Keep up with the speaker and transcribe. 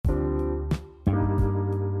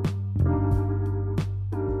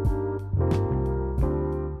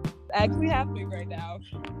actually happening right now.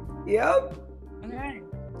 Yep. Okay.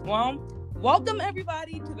 Well, welcome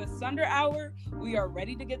everybody to the Sonder Hour. We are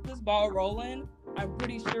ready to get this ball rolling. I'm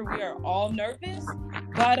pretty sure we are all nervous,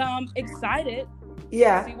 but excited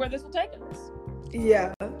to see where this will take us.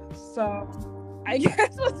 Yeah. So I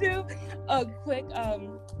guess we'll do a quick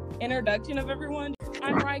introduction of everyone.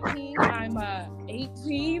 I'm Raikeen. I'm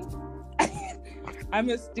 18. I'm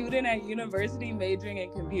a student at university majoring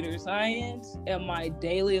in computer science, and my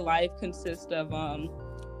daily life consists of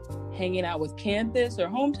hanging out with campus or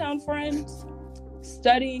hometown friends,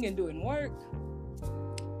 studying and doing work,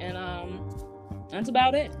 and that's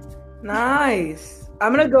about it. Nice.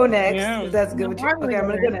 I'm gonna go next. If that's good with you. Okay, I'm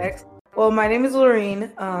gonna go next. Well, my name is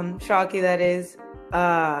Lorene. Shocky, that is.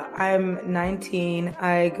 I'm 19.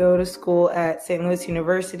 I go to school at St. Louis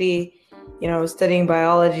University. Studying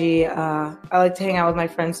biology. I like to hang out with my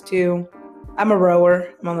friends too. I'm a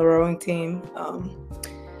rower. I'm on the rowing team.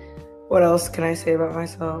 What else can I say about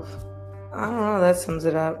myself? I don't know. That sums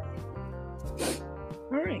it up.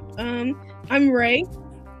 All right. I'm Ray.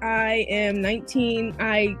 I am 19.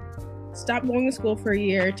 I stopped going to school for a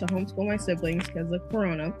year to homeschool my siblings because of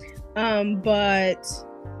Corona. But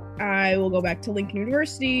I will go back to Lincoln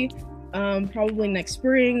University probably next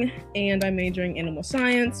spring, and I'm majoring in animal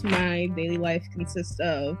science. My daily life consists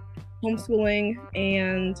of homeschooling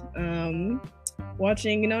and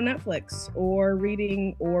watching, Netflix or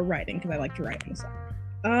reading or writing because I like to write on the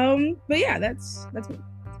side. But yeah, that's me.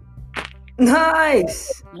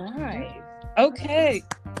 Nice. Okay.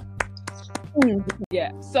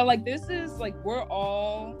 Yeah. So this is we're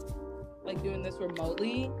all doing this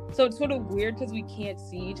remotely. So it's sort of weird because we can't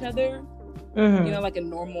see each other. Mm-hmm. Like a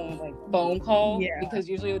normal phone call, because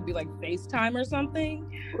usually it would be FaceTime or something.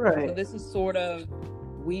 Right. So this is sort of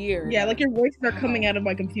weird. Yeah, your voices are coming out of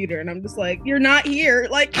my computer, and I'm just you're not here.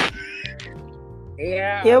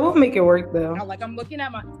 Yeah. Yeah, we'll make it work though. I'm looking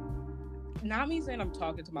at my. Not me saying I'm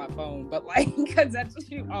talking to my phone, but because that's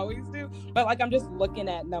what you always do. But I'm just looking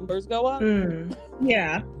at numbers go up.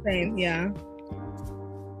 Yeah, same. Yeah.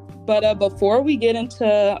 But before we get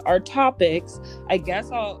into our topics, I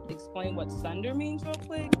guess I'll explain what Sonder means real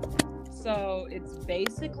quick. So it's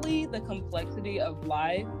basically the complexity of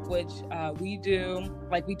life, which we do.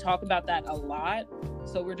 We talk about that a lot.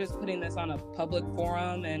 So we're just putting this on a public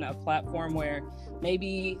forum and a platform where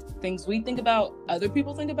maybe things we think about, other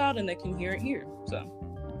people think about, and they can hear it here. So,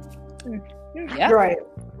 yeah. Right.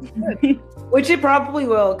 Which it probably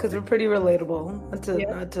will, because we're pretty relatable. Not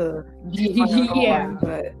to yeah.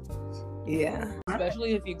 But yeah.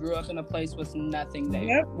 Especially if you grew up in a place with nothing there.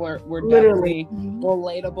 Yep. We're definitely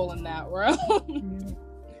relatable in that realm.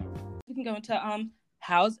 We can go into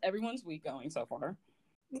how's everyone's week going so far?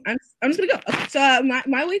 I'm just gonna go. So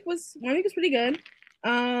my week was pretty good.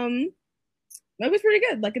 My week was pretty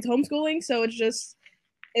good. It's homeschooling, so it's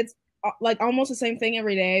almost the same thing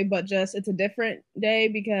every day, but just it's a different day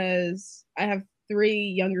because I have 3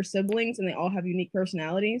 younger siblings and they all have unique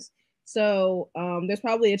personalities. So there's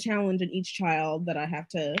probably a challenge in each child that I have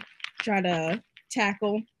to try to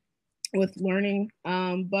tackle with learning.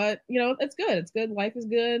 But it's good. It's good. Life is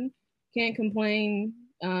good. Can't complain.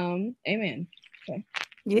 Amen. Okay.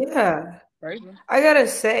 Yeah. Right. I gotta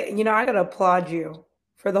say, I gotta applaud you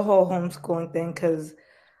for the whole homeschooling thing, because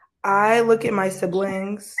I look at my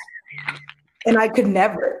siblings and I could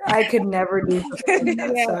never do something like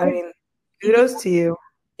that. So, I mean, kudos to you.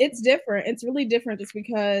 It's different. It's really different just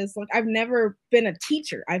because I've never been a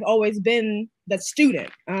teacher. I've always been the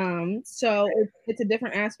student. So it's a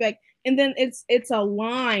different aspect. And then it's a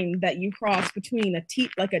line that you cross between a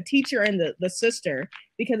teacher and the sister,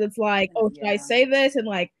 because it's should I say this? And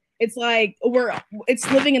it's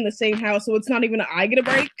it's living in the same house, so it's not even I get a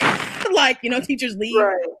break. Teachers leave.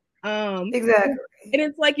 Right. Exactly. And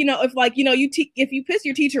it's if you piss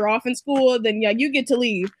your teacher off in school, then you get to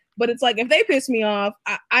leave. But it's if they piss me off,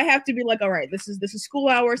 I have to be all right, this is school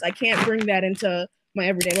hours. I can't bring that into my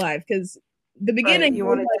everyday life, because the beginning, you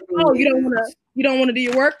don't want to do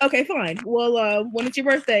your work. Okay, fine. Well, when it's your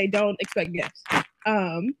birthday, don't expect gifts.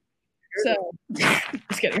 So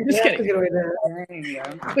just kidding.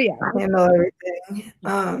 But yeah, handle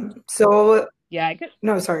everything. So yeah, I could.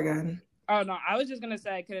 No, sorry, go ahead. Oh no, I was just gonna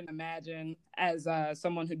say I couldn't imagine as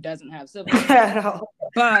someone who doesn't have siblings at all.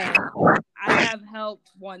 But I have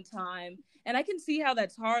helped one time, and I can see how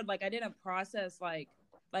that's hard. I didn't process like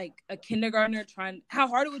a kindergartner how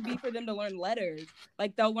hard it would be for them to learn letters.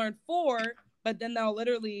 They'll learn 4, but then they'll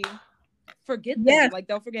literally forget them. Yes.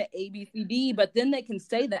 They'll forget A, B, C, D, but then they can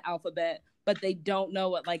say the alphabet, but they don't know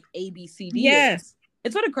what A, B, C, D is.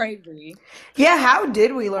 It's sort of crazy. Yeah, how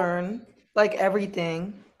did we learn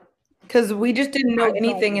everything? Because we just didn't know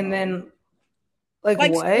anything, and then like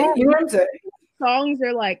what? Songs, you know what I'm saying? Songs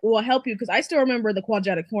are like will help you because I still remember the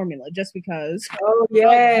quadratic formula just because. Oh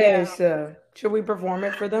yes. Oh, yeah. Should we perform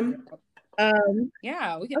it for them?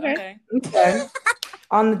 Yeah, we can. Okay.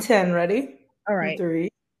 On the 10, ready? All right. 3,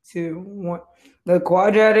 2, 1. The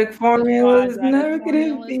quadratic formula is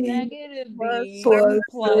negative b plus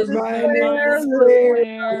or minus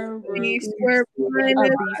square root square minus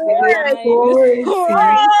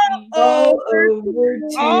all over 2.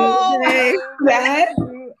 That?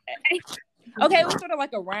 Okay, it was sort of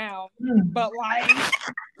like a round, but like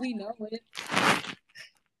we know it.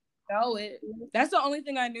 That's the only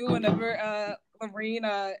thing I knew whenever Lorene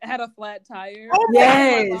had a flat tire. Oh,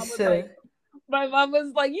 yes. My mom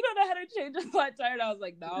was like, you don't know how to change a flat tire. And I was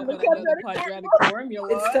like, no, but I know the quadratic formula.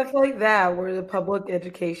 It's stuff like that where the public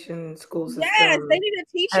education school system they need to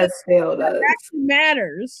teach has failed us. That actually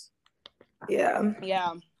matters. Yeah.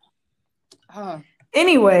 Yeah.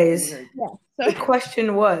 Anyways, the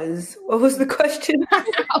question was, what was the question?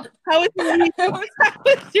 How was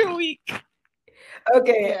your week?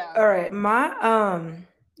 Okay. Yeah. All right.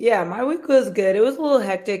 My week was good. It was a little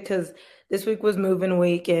hectic because this week was moving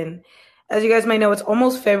week, and as you guys might know, it's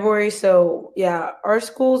almost February. So yeah, our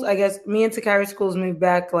schools, I guess me and Takara's schools moved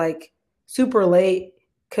back like super late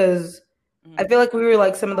because I feel like we were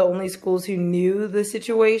like some of the only schools who knew the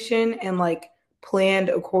situation and like planned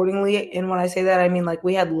accordingly. And when I say that, I mean like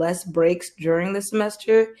we had less breaks during the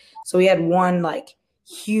semester. So we had one like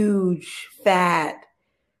huge fat,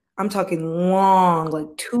 I'm talking long,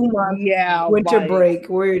 like 2 months winter break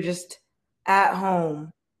where you're just at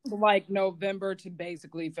home. Like November to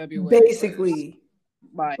basically February. Basically.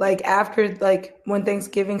 Like after like when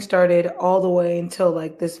Thanksgiving started all the way until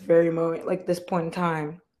like this very moment, like this point in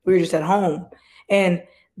time, we were just at home. And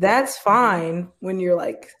that's fine when you're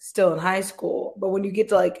like still in high school. But when you get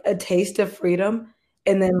to like a taste of freedom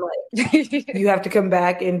and then like you have to come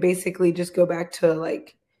back and basically just go back to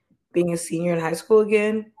like being a senior in high school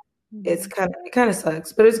again, it kind of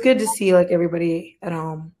sucks. But it's good to see like everybody at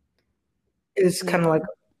home. It's kind of like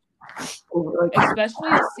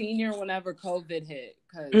especially a senior whenever COVID hit,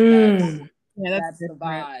 because that's the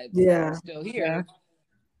vibe. Yeah, still here.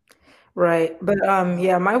 Right, but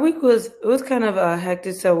my week was kind of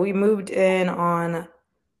hectic. So we moved in on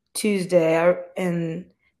Tuesday, and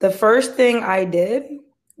the first thing I did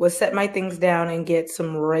was set my things down and get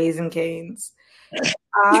some Raisin Canes.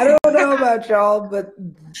 I don't know about y'all, but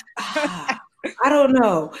I don't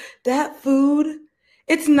know that food.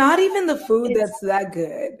 It's not even the food that's that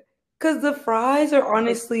good. Because the fries are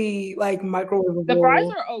honestly like microwavable. The fries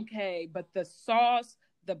are okay, but the sauce,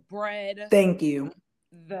 the bread. Thank you.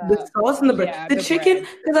 The sauce and the bread. Yeah, the chicken,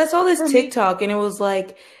 because I saw this TikTok and it was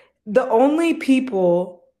like the only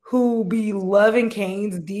people who be loving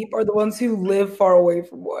Cane's deep are the ones who live far away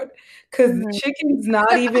from one. Because the chicken's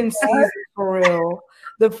not even seasoned for real.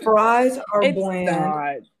 The fries are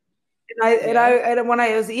bland. And when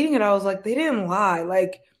I was eating it, I was like, they didn't lie.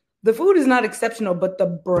 Like, the food is not exceptional, but the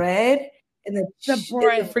bread and the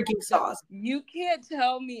freaking sauce. You can't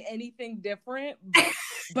tell me anything different,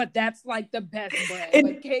 but that's like the best bread.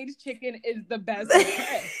 Like Cane's chicken is the best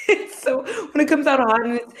bread. So when it comes out hot,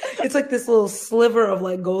 and it's like this little sliver of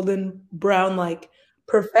like golden brown, like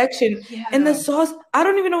perfection. Yeah. And the sauce, I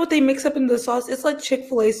don't even know what they mix up in the sauce. It's like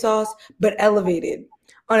Chick-fil-A sauce, but elevated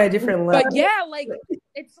on a different level. But yeah, like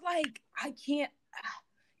it's like I can't.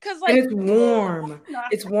 And it's warm.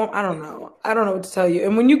 It's warm. I don't know what to tell you.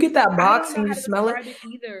 And when you get that box and you smell it,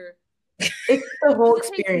 it's the whole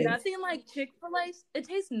experience. Nothing like Chick-fil-A. It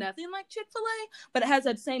tastes nothing like Chick-fil-A, but it has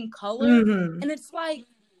that same color, and it's like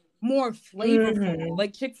more flavorful.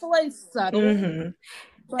 Like Chick-fil-A is subtle. And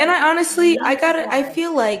I honestly, I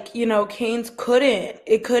feel like, Cane's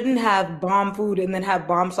couldn't have bomb food and then have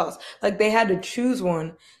bomb sauce. Like they had to choose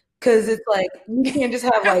one. Because it's like, you can't just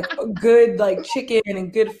have like good like chicken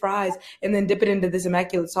and good fries and then dip it into this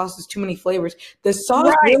immaculate sauce. There's too many flavors. The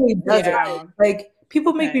sauce really does it. Like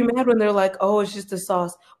people make me mad when they're like, oh, it's just the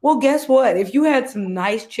sauce. Well, guess what? If you had some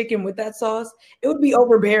nice chicken with that sauce, it would be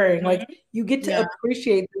overbearing. Like you get to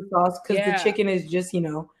appreciate the sauce because the chicken is just,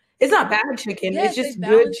 it's not bad chicken. It's just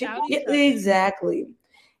good chicken. Yeah, exactly.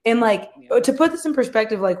 And like to put this in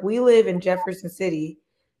perspective, like we live in Jefferson City.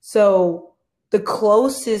 So the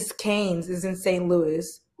closest Cane's is in St.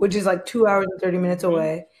 Louis, which is like 2 hours and 30 minutes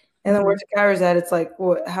away. And then where Takara's at, it's like,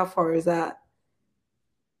 how far is that?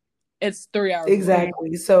 It's 3 hours.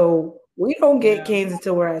 Exactly. So we don't get Cane's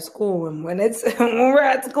until we're at school. And when we're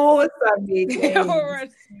at school, it's time to eat Cane's. We're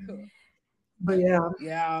at school. But yeah.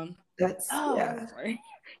 Yeah. That's, Because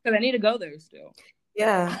I need to go there still.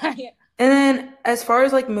 Yeah. And then as far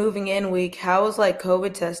as like moving in week, how was like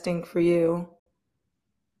COVID testing for you?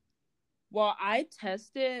 Well, I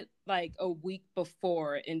tested like a week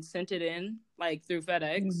before and sent it in like through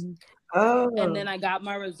FedEx. And then Oh. I got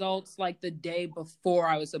my results like the day before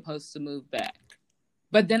I was supposed to move back.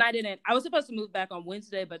 But then I didn't. I was supposed to move back on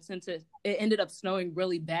Wednesday, but since it ended up snowing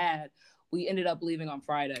really bad, we ended up leaving on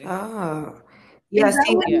Friday. Oh. Yeah,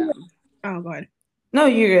 Oh, go ahead. No,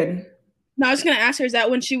 you're good. No, I was gonna ask her, is that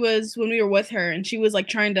when we were with her and she was like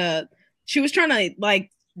trying to like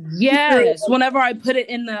yes, whenever I put it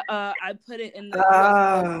in the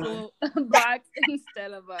postal box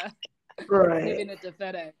instead of giving it to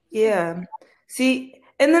FedEx. Yeah. See,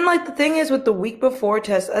 and then like the thing is with the week before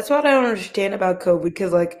test, that's what I don't understand about COVID,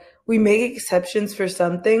 because like we make exceptions for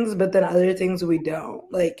some things, but then other things we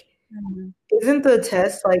don't. Like, isn't the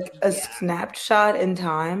test like a snapshot in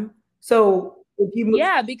time? So if you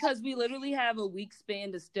because we literally have a week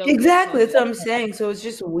span to still exactly, that's what I'm saying. So it's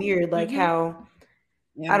just weird, like how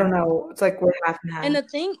I don't know. It's like we're half and half. And the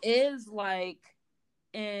thing is, like,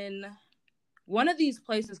 in one of these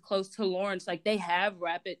places close to Lawrence, like they have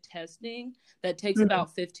rapid testing that takes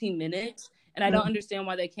about 15 minutes. And I don't understand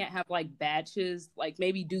why they can't have like batches, like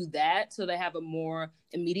maybe do that so they have a more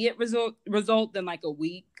immediate result than like a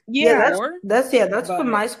week. That's what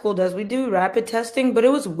my school does. We do rapid testing, but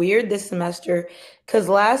it was weird this semester because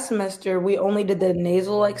last semester we only did the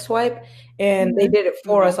nasal like swipe, and they did it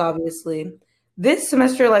for us, obviously. This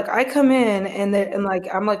semester, like I come in and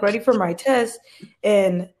like I'm like ready for my test,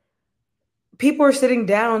 and people are sitting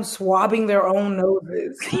down swabbing their own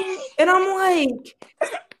noses, and I'm like,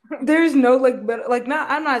 there's no like not.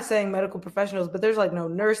 I'm not saying medical professionals, but there's like no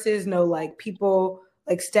nurses, no like people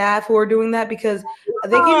like staff who are doing that, because they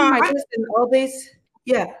gave me my test and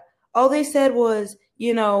all they said was,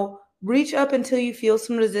 reach up until you feel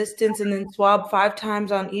some resistance and then swab 5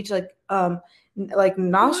 times on each like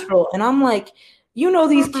nostril. And I'm like,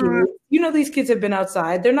 these kids have been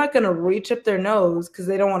outside. They're not going to reach up their nose because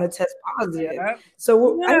they don't want to test positive.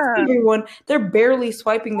 So I see everyone, they're barely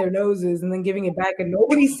swiping their noses and then giving it back, and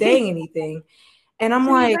nobody's saying anything. And I'm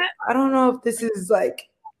like, I don't know if this is like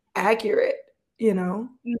accurate,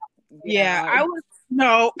 Yeah, I was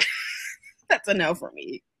no. That's a no for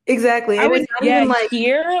me. Exactly. I was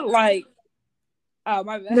here, like, oh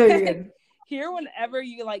my bad. No, you're good. Here, whenever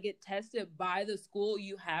you like get tested by the school,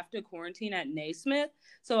 you have to quarantine at Naismith.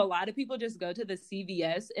 So a lot of people just go to the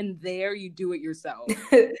CVS and there you do it yourself.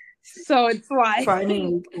 So it's like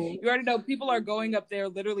you already know people are going up there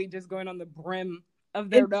literally just going on the brim of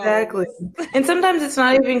their nose. Exactly. And sometimes it's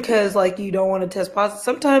not even because like you don't want to test positive.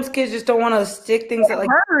 Sometimes kids just don't want to stick things that like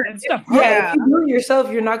hurt. If you do it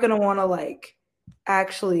yourself, you're not gonna want to like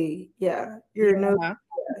actually your nose. I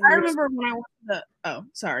remember when I went to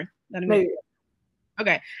sorry.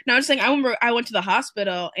 Okay. No, I was saying I remember I went to the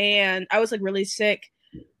hospital and I was like really sick.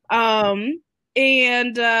 I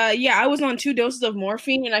was on 2 doses of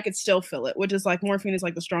morphine and I could still feel it, which is like morphine is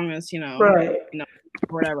like the strongest,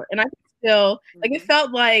 whatever. And I could still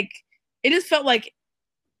like it just felt like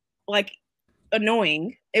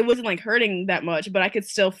annoying. It wasn't like hurting that much, but I could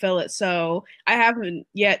still feel it. So I haven't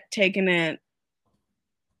yet taken it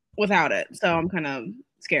without it. So I'm kind of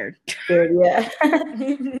scared. Yeah.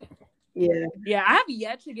 Yeah, I have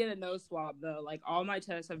yet to get a nose swab though. Like all my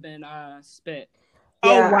tests have been spit.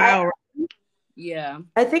 Oh wow. Yeah.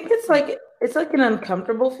 I think it's like an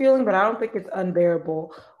uncomfortable feeling, but I don't think it's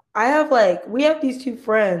unbearable. We have these 2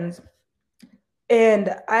 friends,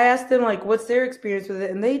 and I asked them like what's their experience with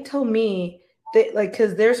it, and they tell me that like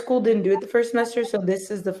because their school didn't do it the first semester, so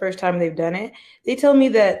this is the first time they've done it. They tell me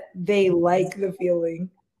that they like the feeling.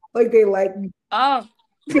 Like they like oh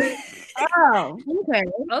okay. And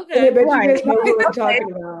I bet you guys know what I'm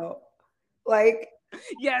talking about. Like,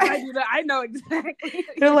 yes, I do that. I know exactly.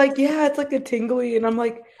 They're like, yeah, it's like a tingly, and I'm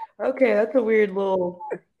like, okay, that's a weird little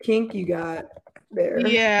kink you got there.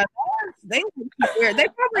 Yeah, they weird. They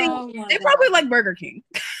probably like Burger King.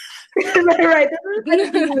 Right.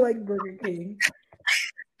 They like Burger King.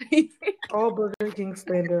 All Burger King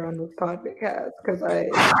slander on this podcast because I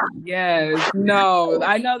know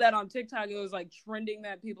that on TikTok it was like trending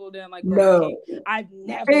that people didn't like Burger King. I've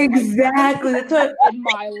never exactly that's what in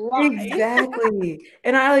my life exactly.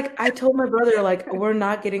 And I told my brother like we're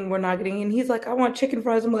not getting, and he's like I want chicken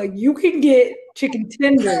fries. I'm like you can get chicken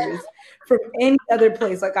tenders from any other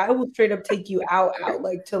place. Like I will straight up take you out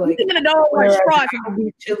like to like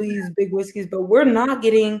Chili's, Big Whiskeys, but we're not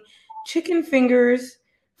getting chicken fingers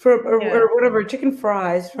or whatever, chicken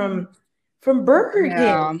fries from Burger King.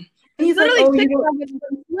 And he's literally like, chicken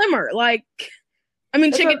slimmer. Like, I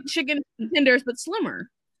mean, chicken tenders, but slimmer.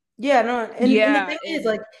 Yeah, no, and the thing is,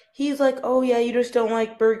 like, he's like, oh yeah, you just don't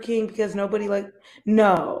like Burger King because nobody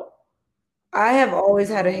no. I have always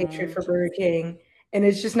had a hatred for Burger King, and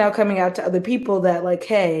it's just now coming out to other people that, like,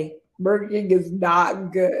 hey, Burger King is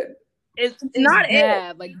not good. It's not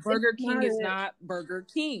bad. Like, Burger King is not Burger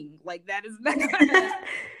King. Like, that is not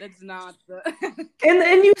that's not the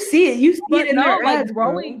and you see it in their like ads,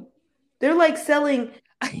 growing. They're like selling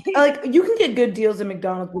like, you can get good deals at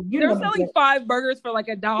McDonald's, but they're selling 5 burgers for like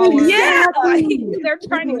 $1. Yeah, like, they're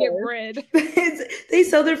trying to get bread. They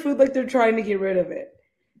sell their food like they're trying to get rid of it.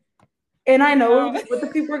 And I know what the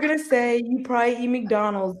people are gonna say. You probably eat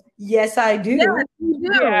McDonald's. Yes, I do.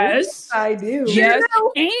 Yes, I do. Yes,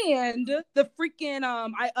 and the freaking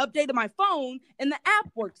I updated my phone and the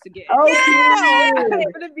app works again. Okay, I'm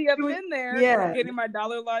gonna be up in there, getting my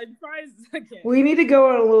 $1 live prizes again. We need to go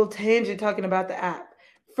on a little tangent talking about the app.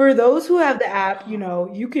 For those who have the app,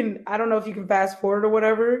 you can. I don't know if you can fast forward or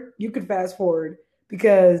whatever. You can fast forward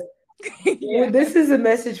because. Well, this is a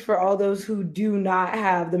message for all those who do not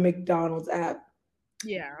have the McDonald's app.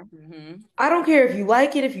 Yeah. Mm-hmm. I don't care if you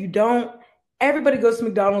like it, if you don't. Everybody goes to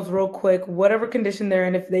McDonald's real quick, whatever condition they're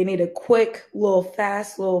in, if they need a quick,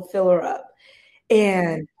 fast filler up.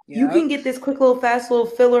 And you can get this quick, fast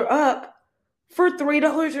filler up for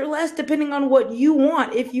 $3 or less, depending on what you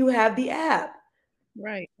want if you have the app.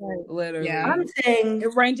 Right. Literally. Yeah. I'm saying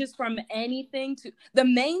it ranges from anything to the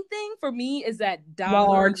main thing for me is that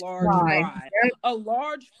large fry. A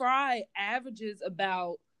large fry averages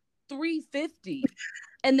about $3.50.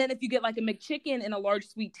 And then if you get like a McChicken and a large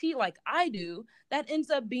sweet tea like I do, that ends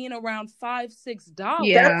up being around $5-6.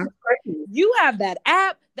 Yeah. You have that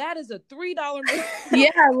app, that is a $3 Yeah,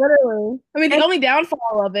 literally. I mean, the only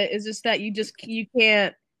downfall of it is just that you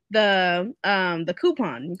can't the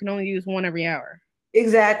coupon. You can only use one every hour.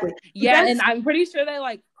 Exactly. Yeah, and I'm pretty sure they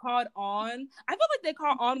like caught on. I feel like they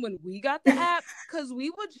caught on when we got the app because we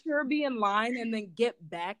would sure be in line and then get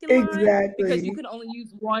back in line because you could only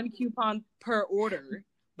use one coupon per order.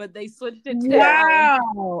 But they switched it to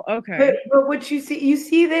wow. Okay. But what you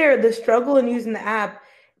see there, the struggle in using the app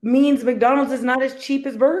means McDonald's is not as cheap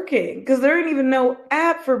as Burger King because there ain't even no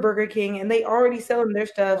app for Burger King and they already selling their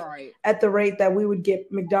stuff at the rate that we would get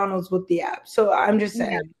McDonald's with the app. So I'm just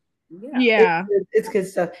saying. Yeah. It's good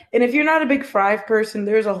stuff. And if you're not a big fry person,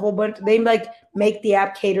 there's a whole bunch. They like make the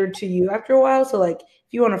app catered to you after a while. So like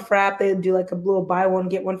if you want a frap, they do like a little buy one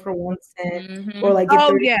get one for 1 cent, or like get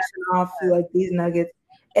 30% off for like these nuggets.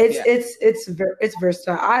 It's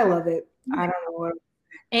versatile. I love it. I don't know what.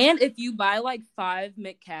 And if you buy like 5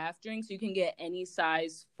 McCaff drinks, you can get any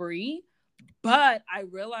size free. But I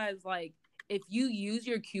realized like if you use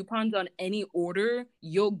your coupons on any order,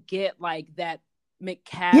 you'll get like that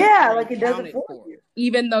McCaff. Yeah, like it does it for you.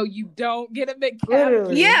 Even though you don't get a McCaff.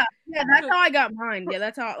 Literally. Yeah, that's how I got mine. Yeah,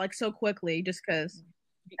 that's how like so quickly, just because.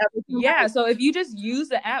 Yeah, so if you just use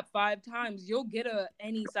the app 5 times, you'll get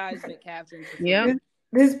any size McCaff drink. Yeah.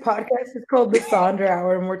 This podcast is called the Sonder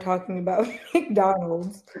Hour, and we're talking about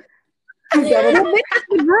McDonald's. This is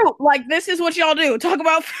the group. Like, this is what y'all do. Talk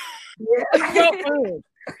about food.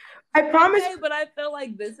 I promise. Okay, but I feel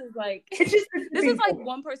like this is like this is like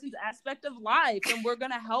one person's aspect of life, and we're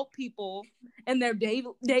gonna help people in their daily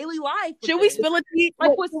life. Should we spill the tea?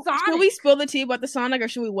 Like with Sonic? Should we spill the tea about the Sonic, or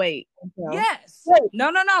should we wait? Yes.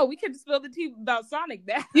 No. We can spill the tea about Sonic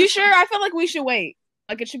now. You sure? I feel like we should wait.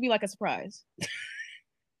 Like it should be like a surprise.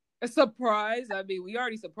 A surprise? I mean, we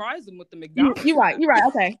already surprised them with the McDonald's. You're right.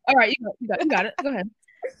 Okay. All right. You got it. Go ahead.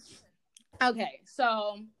 Okay,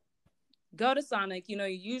 so. Go to Sonic, you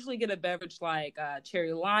usually get a beverage like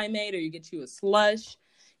cherry limeade or you get you a slush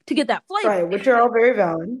to get that flavor. Right, which are all very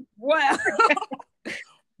valid.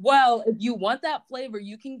 Well, if you want that flavor,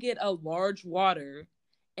 you can get a large water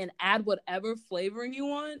and add whatever flavoring you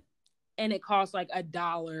want, and it costs like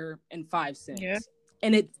 $1.05. Yeah.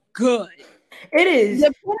 And it's good. It is.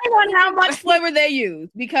 Depending on how much flavor they use,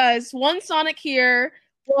 because one Sonic here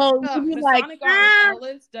will the like, Sonic on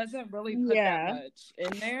Ellis doesn't really put that much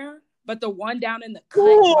in there. But the one down in the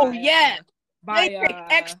cut,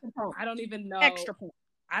 extra point. I don't even know. Extra point.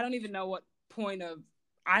 I don't even know what point of.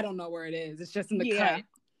 I don't know where it is. It's just in the cut.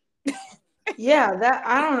 Yeah,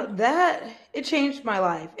 that it changed my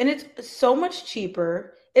life, and it's so much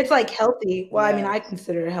cheaper. It's like healthy. Well, I mean, I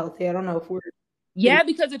consider it healthy. I don't know if we're. Yeah,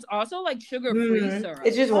 because it's also like sugar-free syrup.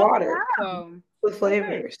 It's just water with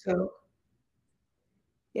flavor. So,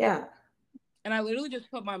 yeah. And I literally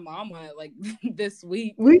just put my mom on it like this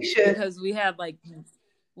week. We should. Because we had like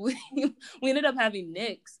we ended up having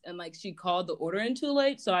Nick's, and like she called the order in too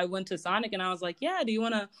late, so I went to Sonic and I was like, yeah, do you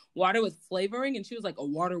want a water with flavoring? And she was like, a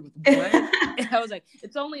water with what? And I was like,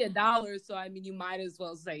 it's only $1, so I mean, you might as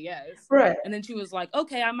well say yes. Right. And then she was like,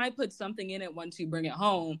 okay, I might put something in it once you bring it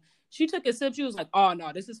home. She took a sip. She was like, oh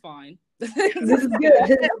no, this is fine. This is good.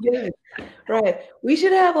 This is good. Right. We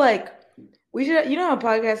should have you know how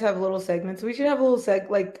podcasts have little segments? We should have a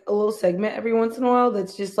little segment every once in a while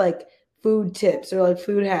that's just like food tips or like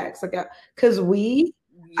food hacks. Like, because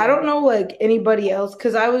I don't know like anybody else.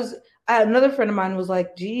 Because another friend of mine was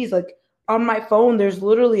like, geez, like on my phone, there's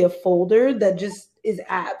literally a folder that just is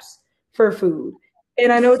apps for food.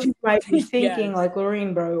 And I know what you might be thinking, like,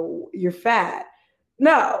 Lorene, bro, you're fat.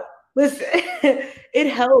 No, listen, it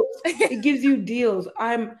helps. It gives you deals.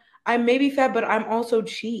 I'm maybe fat, but I'm also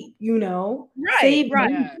cheap, you know? Right,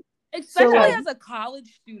 right. Yeah. Especially as a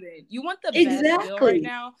college student. You want the best deal right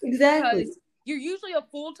now. Exactly. Because you're usually a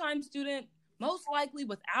full-time student, most likely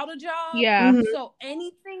without a job. Yeah. Mhm. So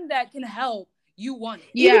anything that can help, you want it.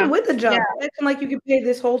 Even with a job. Acting like you can pay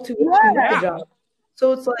this whole tuition with a job.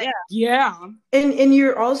 So it's like And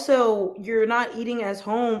you're not eating at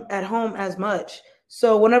home as much.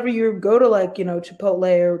 So whenever you go to like, you know,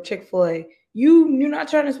 Chipotle or Chick-fil-A, you're not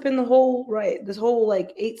trying to spend this whole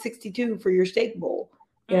like $8.62 for your steak bowl,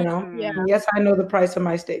 you know? Yeah. Yes, I know the price of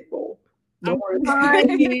my steak bowl.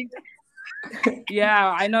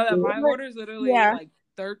 Yeah, I know that my order is literally like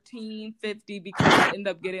 $13.50 because I end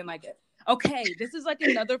up getting like, okay, this is like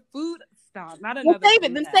another food stop, not another. Save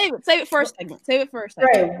it first segment.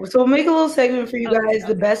 Right. So we'll make a little segment for you guys,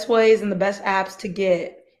 the best ways and the best apps to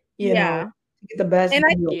get, you know, to get the best deal.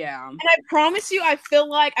 And I promise you, I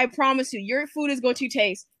promise you, your food is going to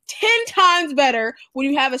taste 10 times better when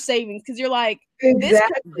you have a savings, because you're like,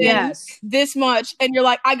 this much, and you're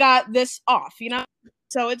like, I got this off, you know?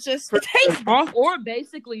 So it's just it tastes off or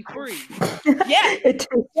basically free. Yeah.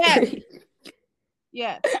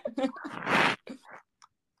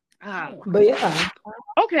 But yeah.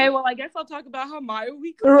 Okay, well, I guess I'll talk about how my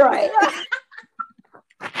week was. Right.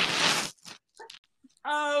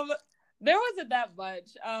 There wasn't that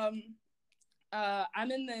much.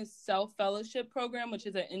 I'm in this self-fellowship program, which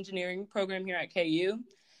is an engineering program here at KU.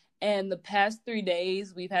 And the past 3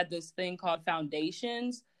 days, we've had this thing called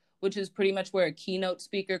Foundations, which is pretty much where a keynote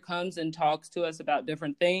speaker comes and talks to us about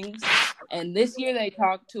different things. And this year, they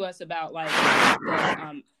talked to us about like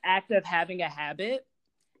the act of having a habit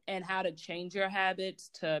and how to change your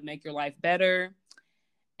habits to make your life better.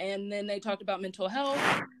 And then they talked about mental health,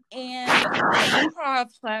 and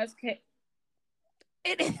improv class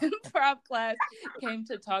came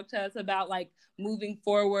to talk to us about like moving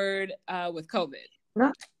forward with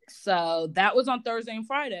COVID. So that was on Thursday and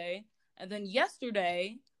Friday. And then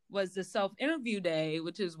yesterday was the self-interview day,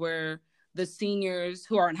 which is where the seniors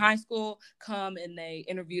who are in high school come and they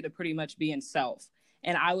interview to pretty much be in self.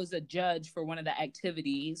 And I was a judge for one of the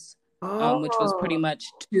activities, which was pretty much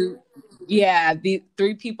the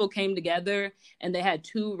 3 people came together and they had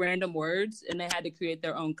 2 random words and they had to create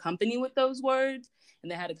their own company with those words.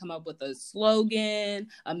 And they had to come up with a slogan,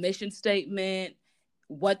 a mission statement,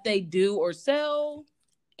 what they do or sell,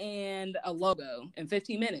 and a logo in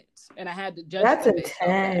 15 minutes. And I had to judge that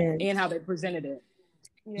and how they presented it.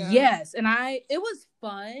 Yeah. Yes. And it was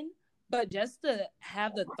fun, but just to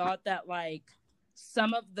have the thought that like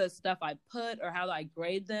some of the stuff I put or how I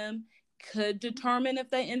grade them could determine if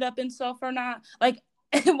they end up in self or not. Like,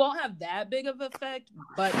 it won't have that big of an effect,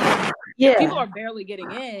 but people are barely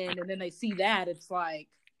getting in, and then they see that, it's like,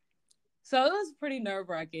 so it was pretty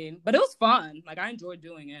nerve-wracking, but it was fun. Like, I enjoyed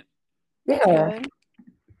doing it. Yeah.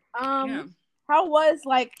 How was,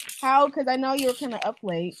 like, because I know you were kind of up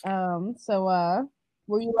late, so,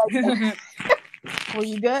 were you, like, were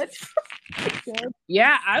you good?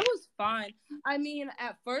 Yeah, I was fine. I mean,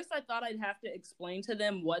 at first I thought I'd have to explain to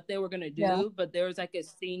them what they were going to do, but there was like a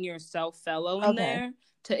senior self-fellow in there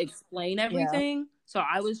to explain everything. So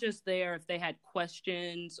I was just there if they had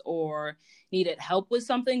questions or needed help with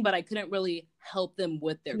something, but I couldn't really help them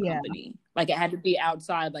with their company. Like, it had to be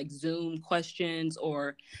outside, like Zoom questions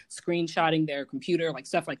or screenshotting their computer, like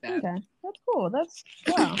stuff like that. Okay, that's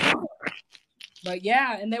cool. But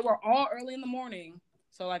yeah, and they were all early in the morning.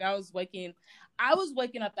 So like I was waking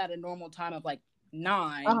up at a normal time of like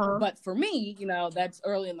 9, but for me, you know, that's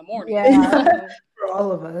early in the morning. Yeah, for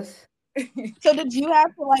all of us. So did you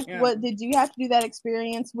have to what did you have to do that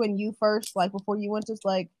experience when you first, like, before you went to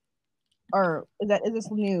like, or is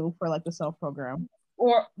this new for like the self program?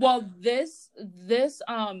 Or well, this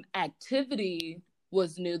activity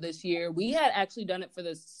was new this year. We had actually done it for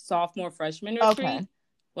the sophomore freshman retreat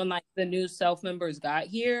when like the new self members got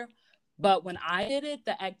here. But when I did it,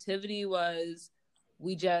 the activity was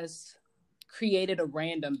we just created a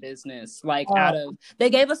random business, like they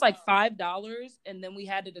gave us like $5 and then we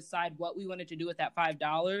had to decide what we wanted to do with that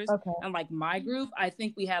 $5. Okay. And like my group, I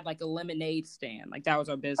think we had like a lemonade stand, like that was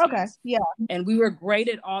our business. Okay, yeah. And we were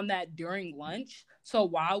graded on that during lunch. So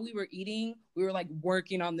while we were eating, we were like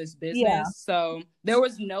working on this business. Yeah. So there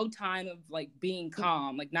was no time of like being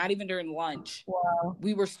calm, like not even during lunch. Wow.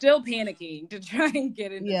 We were still panicking to try and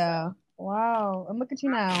get into stuff. Wow. And look at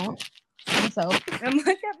you now. And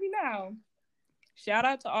look at me now. Shout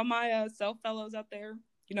out to all my self fellows out there.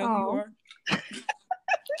 You know who you are.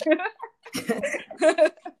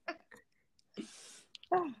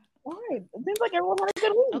 All right. It seems like everyone had a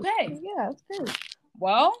good week. Okay. Yeah, that's good.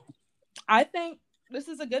 Well, I think this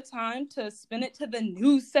is a good time to spin it to the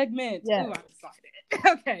news segment. Yeah. Ooh, I'm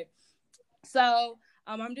excited. Okay. So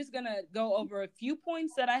I'm just going to go over a few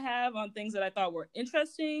points that I have on things that I thought were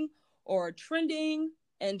interesting or trending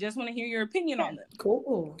and just want to hear your opinion on them.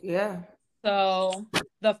 Cool. Yeah. So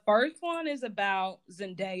the first one is about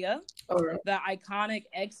Zendaya, the iconic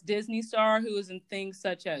ex-Disney star who is in things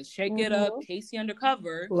such as Shake It Up, Casey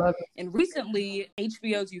Undercover, and recently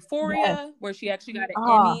HBO's Euphoria, where she actually got an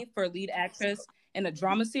Emmy for lead actress in a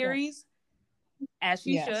drama series, as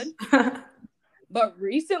she should. But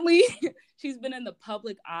recently, she's been in the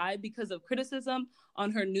public eye because of criticism on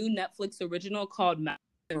her new Netflix original called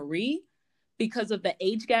Marie, because of the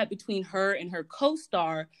age gap between her and her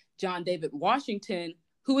co-star, John David Washington,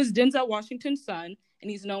 who is Denzel Washington's son,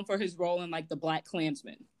 and he's known for his role in like the Black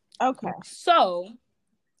Klansman. Okay. So,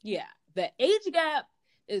 yeah, the age gap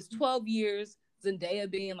is 12 years, Zendaya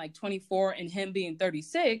being like 24 and him being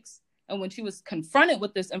 36. And when she was confronted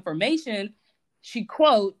with this information, she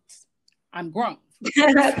quotes, "I'm grown."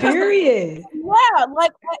 Period. Yeah,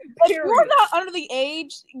 like if you're not under the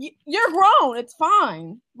age, you're grown. It's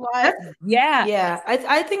fine. Like, yeah.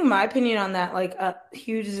 I think my opinion on that, like a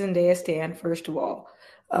huge Zendaya stan, first of all.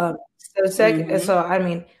 So I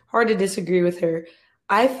mean, hard to disagree with her.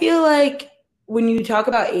 I feel like when you talk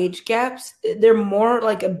about age gaps, they're more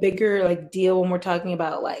like a bigger like deal when we're talking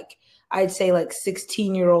about like, I'd say like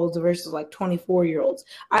 16-year-olds versus like 24-year-olds.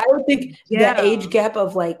 I would think the age gap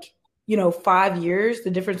of like, 5 years, the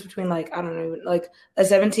difference between like, I don't know, like a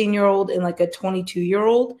 17-year-old and like a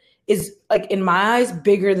 22-year-old is like, in my eyes,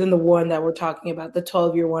 bigger than the one that we're talking about, the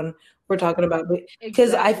 12-year one we're talking about.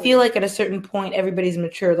 Because I feel like at a certain point, everybody's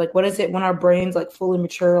mature. Like, what is it when our brains like fully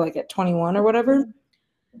mature, like at 21 or whatever?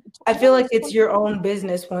 I feel like it's your own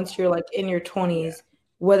business once you're like in your 20s,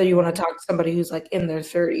 whether you want to talk to somebody who's like in their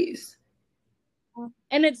 30s.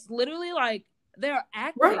 And it's literally like, they're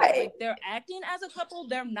acting. Right. Like they're acting as a couple.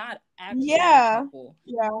 They're not actually a couple.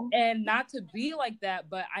 Yeah. And not to be like that,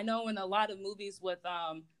 but I know in a lot of movies with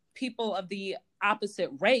people of the opposite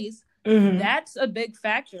race, that's a big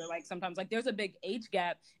factor. Like sometimes like there's a big age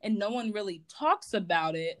gap and no one really talks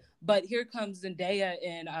about it. But here comes Zendaya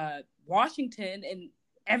in Washington and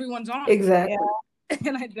everyone's on it. Exactly.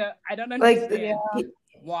 And I don't understand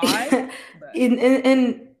why. But.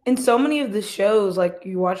 In so many of the shows, like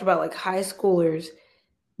you watch about like high schoolers,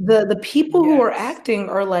 the people who are acting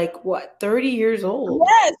are like what 30 years old.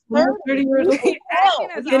 Yes, 30 years old.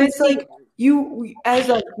 And it's like you as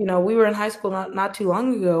like we were in high school not too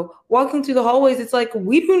long ago. Walking through the hallways, it's like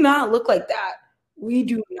we do not look like that. We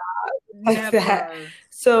do not like that.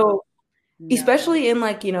 So especially in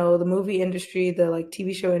like the movie industry, the like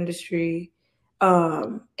TV show industry.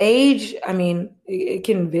 Age, I mean, it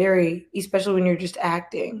can vary, especially when you're just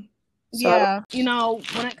acting. So,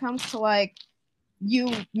 when it comes to like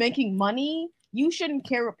you making money, you shouldn't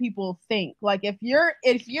care what people think. Like if you're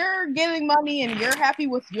getting money and you're happy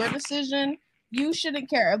with your decision, you shouldn't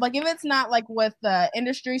care. Like if it's not like with the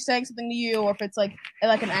industry saying something to you, or if it's like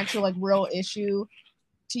an actual like real issue.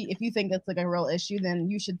 If you think that's like a real issue, then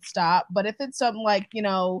you should stop. But if it's something like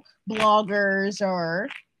bloggers or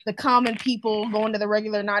the common people going to the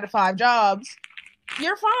regular 9-to-5 jobs,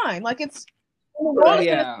 you're fine. Like it's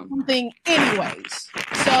something anyways.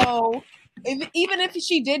 So even if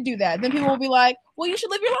she did do that, then people will be like, well, you should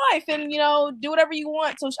live your life and do whatever you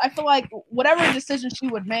want. So I feel like whatever decision she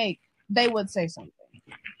would make, they would say something.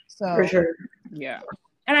 So for sure. Yeah.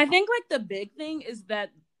 And I think like the big thing is that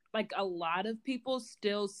like a lot of people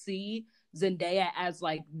still see Zendaya as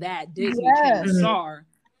like that Disney Channel star.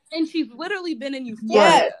 And she's literally been in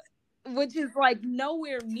Euphoria, which is like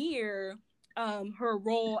nowhere near her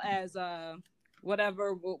role as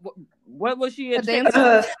whatever. What was she?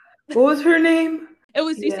 What was her name? It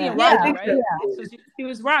was Cece and Rocky, right? So she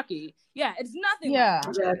was Rocky. Yeah, it's nothing. Yeah,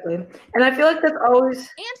 exactly. And I feel like that's always. And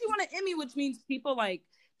she won an Emmy, which means people like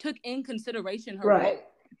took in consideration her role.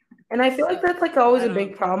 And I feel like that's like always a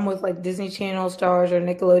big problem with like Disney Channel stars or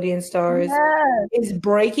Nickelodeon stars. Yes. Is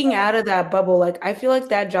breaking out of that bubble. Like I feel like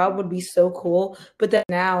that job would be so cool, but then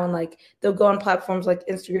now and like they'll go on platforms like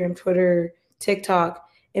Instagram, Twitter, TikTok,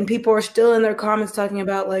 and people are still in their comments talking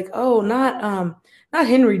about like, oh, not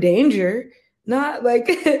Henry Danger, not like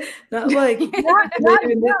not like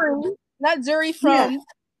not Zuri from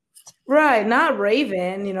right, not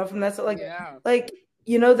Raven, you know, from that like like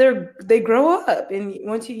you know, they grow up and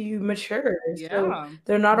once you mature. So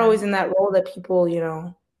they're not always in that role that people, you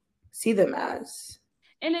know, see them as.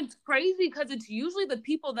 And it's crazy because it's usually the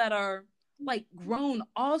people that are like grown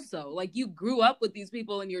also. Like you grew up with these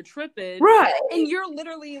people and you're tripping. Right. And you're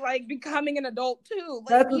literally like becoming an adult too.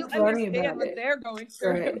 Like that's you understand what they're going through.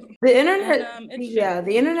 Right. The internet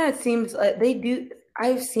the internet seems like they do.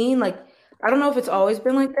 I've seen like, I don't know if it's always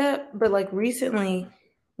been like that, but like recently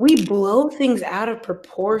we blow things out of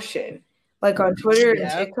proportion. Like on Twitter and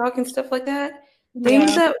TikTok and stuff like that.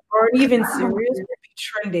 Things that aren't even serious would be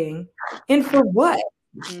trending. And for what?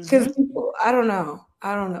 Because people, I don't know.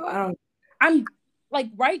 I'm like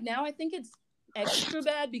right now, I think it's extra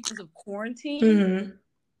bad because of quarantine.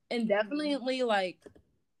 And definitely like,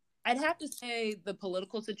 I'd have to say the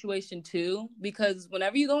political situation too, because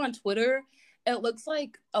whenever you go on Twitter, it looks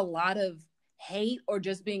like a lot of hate or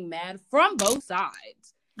just being mad from both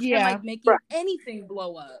sides. Yeah. And like making anything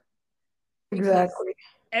blow up. Exactly.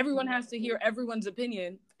 Everyone has to hear everyone's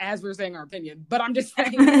opinion as we're saying our opinion. But I'm just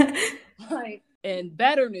saying, like, in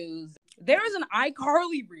better news, there is an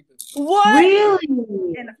iCarly reboot. What?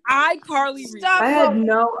 Really? An iCarly reboot. I had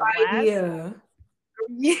no idea.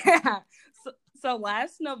 Yeah. So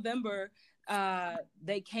last November,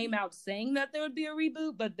 they came out saying that there would be a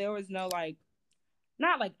reboot, but there was no like,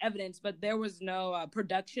 not like evidence, but there was no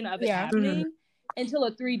production of it happening until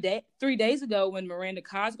 3 days ago when Miranda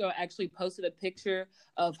Cosgrove actually posted a picture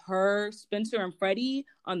of her, Spencer, and Freddie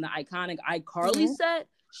on the iconic iCarly set,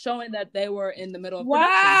 showing that they were in the middle of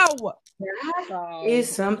production. That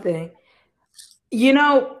is something. You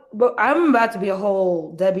know, but I'm about to be a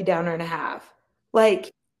whole Debbie Downer and a half.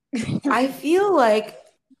 Like, I feel like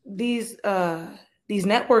these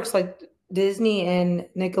networks like Disney and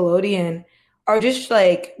Nickelodeon are just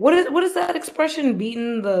like, what is that expression,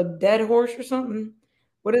 beating the dead horse or something?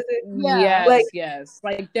 What is it? Yes.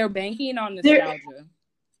 Like they're banking on nostalgia.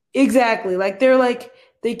 Exactly. Like they're like,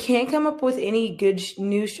 they can't come up with any good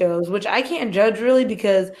new shows, which I can't judge really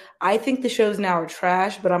because I think the shows now are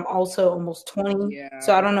trash, but I'm also almost 20. Yeah.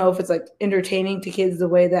 So I don't know if it's like entertaining to kids the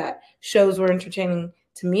way that shows were entertaining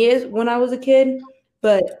to me when I was a kid.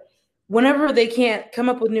 But whenever they can't come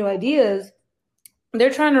up with new ideas,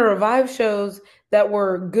 they're trying to revive shows that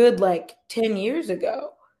were good like 10 years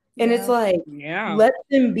ago. And it's like, let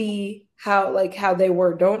them be how they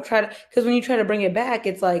were. Don't try to, because when you try to bring it back,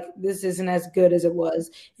 it's like, this isn't as good as it was.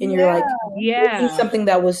 And you're like, making something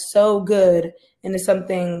that was so good into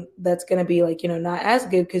something that's going to be like, you know, not as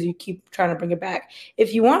good because you keep trying to bring it back.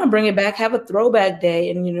 If you want to bring it back, have a throwback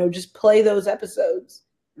day and, you know, just play those episodes.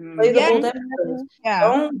 Play the old episodes.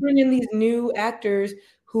 Don't bring in these new actors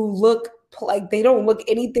who look like they don't look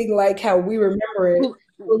anything like how we remember it.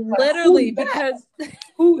 Literally, because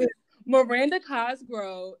Miranda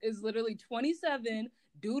Cosgrove is literally 27.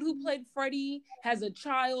 Dude who played Freddie has a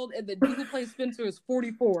child, and the dude who plays Spencer is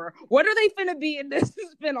 44. What are they finna be in this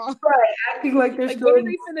spinoff? Right, acting like they're what are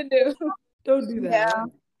they finna do? Don't do that. Yeah.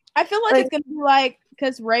 I feel like it's gonna be like,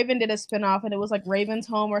 because Raven did a spinoff and it was like Raven's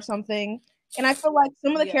Home or something, and I feel like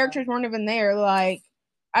some of the characters weren't even there. Like,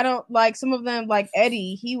 I don't like some of them, like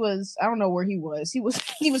Eddie. He was, I don't know where he was. He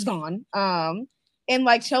was gone. And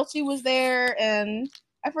like Chelsea was there, and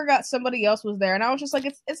I forgot somebody else was there, and I was just like,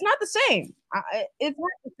 it's not the same. It's not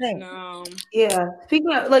the same. No. Yeah.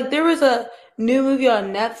 Speaking of, like, there was a new movie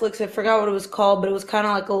on Netflix. I forgot what it was called, but it was kind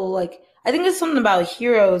of like a little, like, I think it's something about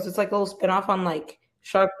heroes. It's like a little spinoff on like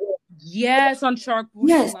Shark Boy. Yes, on Shark Boy.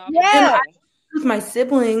 Yes. Yeah. With my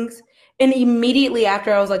siblings, and immediately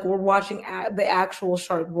after, I was like, we're watching the actual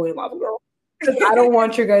Shark Boy and Lava Girl. Because I don't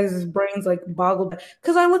want your guys' brains like boggled.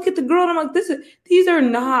 Because I look at the girl and I'm like, this is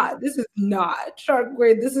not Shark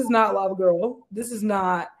Boy. This is not Lava Girl. This is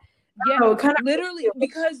not. Yeah, literally,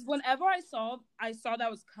 because whenever I saw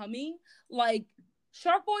that was coming, like,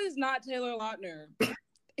 Shark Boy is not Taylor Lautner.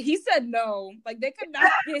 He said no. Like, they could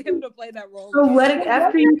not get him to play that role. So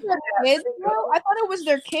after you kids, I thought it was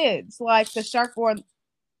their kids, like the Shark Boy.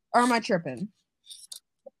 Or am I tripping?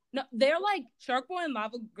 No, they're like, Shark Boy and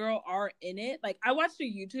Lava Girl are in it. Like, I watched a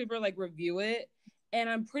YouTuber like review it, and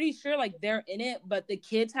I'm pretty sure like they're in it, but the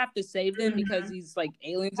kids have to save them because these like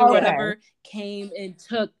aliens or whatever came and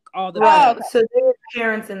took all the so they were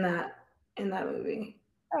parents in that movie.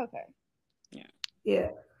 Okay. Yeah.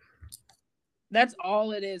 That's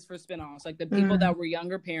all it is for spinoffs. Like the people that were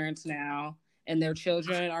younger parents now and their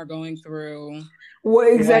children are going through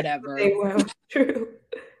whatever. They went through.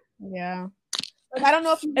 Yeah. Like, I don't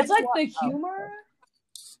know if it's like the humor.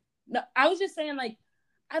 No, I was just saying, like,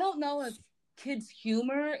 I don't know if kids'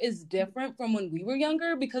 humor is different from when we were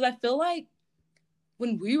younger, because I feel like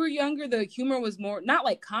when we were younger, the humor was more, not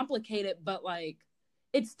like complicated, but like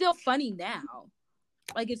it's still funny now.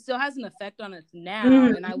 Like it still has an effect on us now.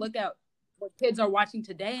 And I look at what kids are watching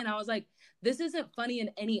today and I was like, this isn't funny in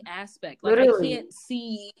any aspect. Like I can't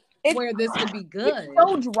see where this would be good. It's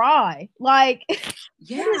so dry. Like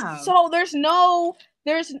it's so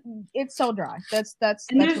dry. That's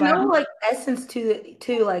there's no like essence to it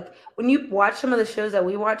too. Like when you watch some of the shows that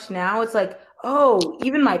we watch now, it's like, oh,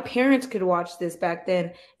 even my parents could watch this back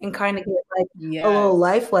then and kind of get like a little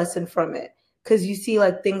life lesson from it, because you see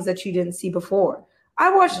like things that you didn't see before. I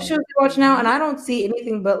watch the shows I watch now and I don't see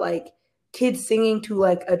anything but like kids singing to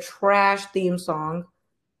like a trash theme song.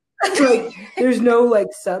 Like there's no like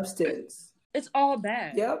substance. It's all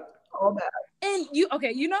bad. Yep, all bad. And you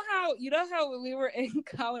know how when we were in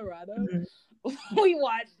Colorado, we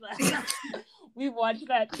watched that.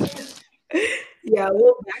 Yeah,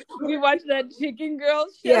 we watched that Chicken Girl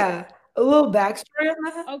show. Yeah, a little backstory on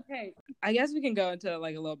that. Okay, I guess we can go into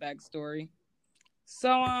like a little backstory.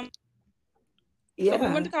 So so we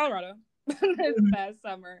went to Colorado this past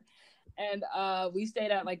summer, and we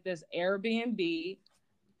stayed at like this Airbnb.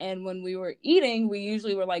 And when we were eating, we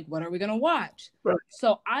usually were like, what are we going to watch? Right.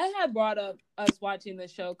 So I had brought up us watching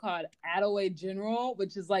this show called Attaway General,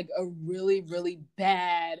 which is like a really, really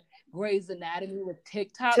bad Grey's Anatomy with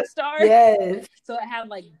TikTok stars. Yes. So it had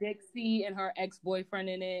like Dixie and her ex-boyfriend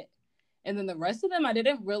in it. And then the rest of them, I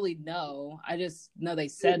didn't really know. I just know they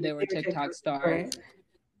said they were TikTok stars. Right.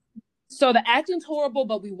 So the acting's horrible,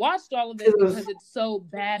 but we watched all of it because it's so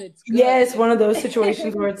bad. It's good. Yes, one of those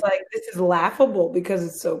situations where it's like, this is laughable because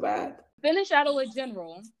it's so bad. Finish Attaway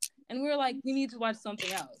General, and we were like, we need to watch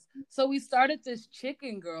something else. So we started this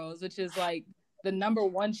Chicken Girls, which is like the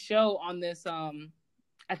 #1 show on this.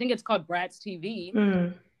 I think it's called Bratz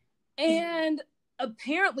TV. And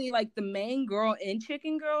apparently, like the main girl in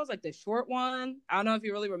Chicken Girls, like the short one, I don't know if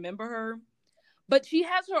you really remember her, but she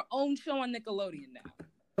has her own show on Nickelodeon now.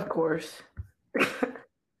 Of course.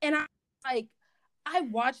 And I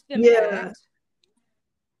watched them act,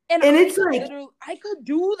 and it's like, I could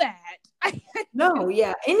do that. No,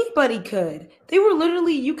 yeah, anybody could. They were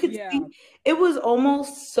literally, you could see, it was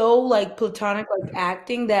almost so like platonic, like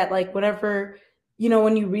acting, that like whenever, you know,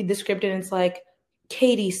 when you read the script and it's like,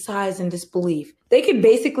 Katie sighs in disbelief, they could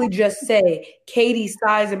basically just say Katie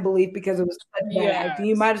sighs in belief because it was such bad acting.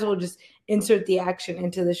 You might as well just insert the action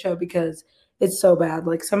into the show because it's so bad.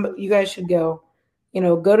 Like you guys should go to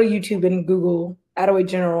YouTube and Google Attaway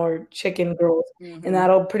General or Chicken Girls, and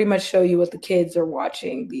that'll pretty much show you what the kids are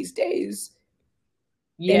watching these days.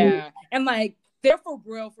 Yeah, and like they're for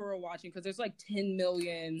real watching, because there's like 10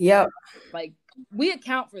 million. Yep. Like we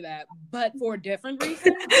account for that, but for a different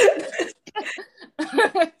reason.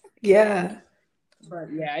 Yeah.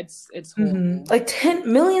 But yeah, it's horrible. Like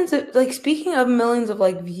 10 millions of, like, speaking of millions of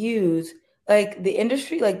like views, like the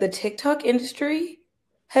industry, like the TikTok industry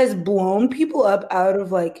has blown people up out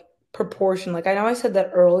of like proportion. Like I know I said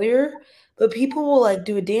that earlier, but people will like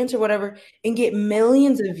do a dance or whatever and get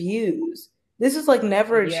millions of views. This is like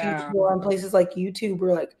never achievable on places like YouTube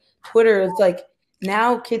or like Twitter. It's like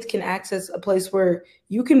now kids can access a place where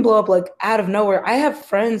you can blow up like out of nowhere. I have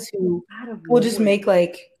friends who will just make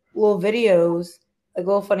like little videos, like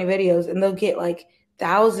little funny videos, and they'll get like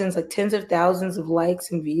thousands, like tens of thousands of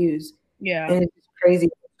likes and views. Yeah. And it's crazy.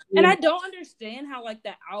 And I don't understand how like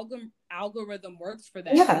the algorithm works for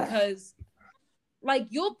that, because like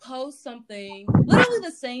you'll post something literally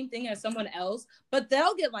the same thing as someone else, but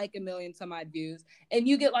they'll get like 1 million some odd views and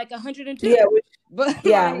you get like 102.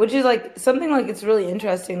 Yeah, which is like something like it's really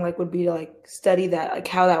interesting, like would be to like study that, like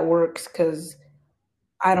how that works, because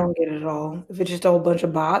I don't get it at all. If it's just a whole bunch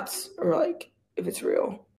of bots or like if it's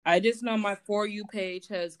real. I just know my For You page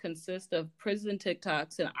has consist of prison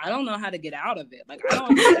TikToks, and I don't know how to get out of it. Like I don't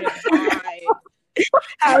understand why.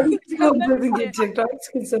 How do people in prison get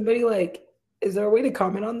TikToks? Can somebody like? Is there a way to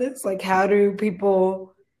comment on this? Like, how do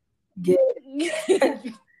people get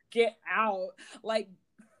out? Like,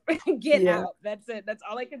 get out. That's it. That's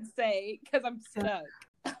all I can say because I'm stuck.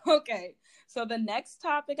 Okay. So the next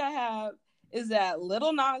topic I have is that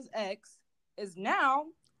Lil Nas X is now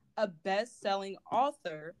a best-selling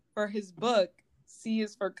author for his book, C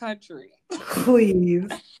is for Country.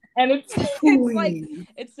 Please. And it's like,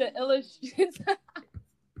 it's an illustration.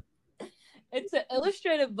 It's an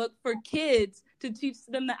illustrative book for kids to teach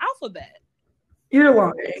them the alphabet. You're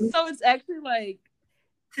lying. So it's actually like,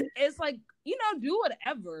 it's like, you know, do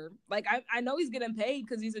whatever. Like, I know he's getting paid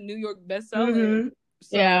because he's a New York bestseller. Mm-hmm.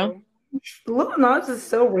 So. Yeah. Lil Nas is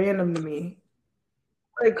so random to me.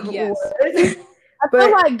 Like, yes. I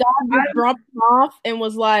feel like God just dropped him off and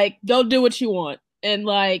was like, go do what you want. And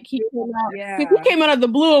like, he came out of the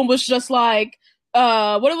blue and was just like,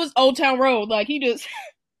 what it was, Old Town Road. Like, he just...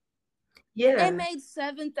 Yeah. It made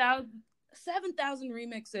 7,000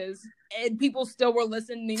 remixes, and people still were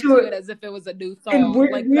listening to it as if it was a new song. And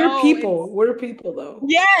we're people. We're people, though.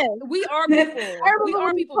 Yes, we are people. We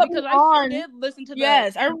are people because I did listen to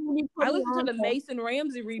I listened to the Mason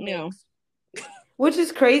Ramsey remix. Yeah. Which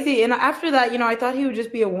is crazy. And after that, you know, I thought he would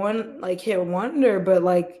just be a hit wonder, but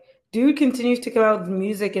like, dude continues to come out with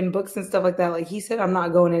music and books and stuff like that. Like he said, I'm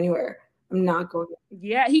not going anywhere. I'm not going.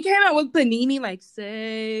 Yeah, he came out with Panini, like,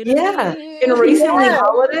 say. Yeah, and recently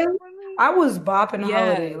Holiday, I was bopping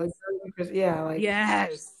Holiday. Like, yeah, like.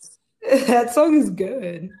 Yes. That song is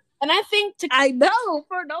good. And I think I know,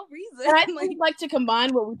 for no reason. And I think, like, to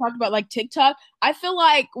combine what we talked about, like, TikTok, I feel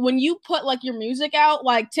like when you put, like, your music out,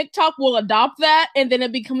 like, TikTok will adopt that, and then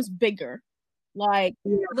it becomes bigger. Like.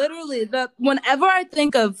 Literally, whenever I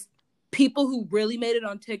think of people who really made it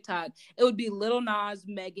on TikTok, it would be Lil Nas,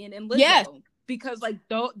 Megan, and Lizzo. Yes. Because like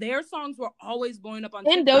their songs were always blowing up on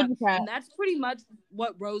and TikTok, Doja Cat, and that's pretty much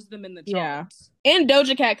what rose them in the charts. Yeah, and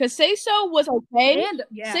Doja Cat, because Say So was okay.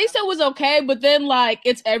 Say So was okay, but then like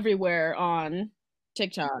it's everywhere on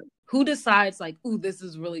TikTok. Who decides like, ooh, this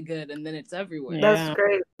is really good, and then it's everywhere? Yeah. That's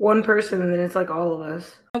great. One person, and then it's like all of us.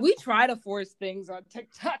 We try to force things on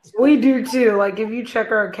TikTok. We do too. Like if you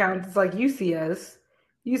check our accounts, it's like you see us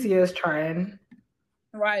trying.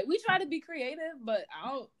 Right. We try to be creative, but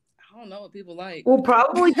I don't know what people like. We'll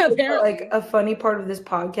probably like a funny part of this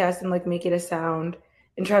podcast and like make it a sound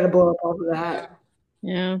and try to blow up all of that.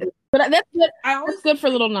 Yeah. But that's good. That's good for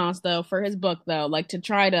Lil Nas though, for his book though, like to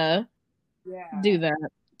try to do that.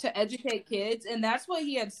 To educate kids. And that's what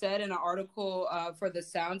he had said in an article for the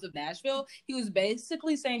Sounds of Nashville. He was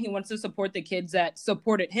basically saying he wants to support the kids that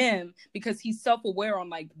supported him because he's self-aware on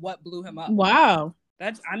like what blew him up. Wow.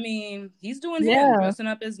 He's doing him, dressing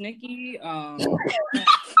up as Nicki,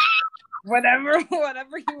 whatever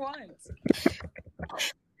he wants.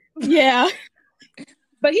 Yeah.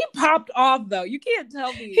 But he popped off though. You can't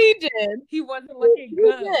tell me he did. He wasn't looking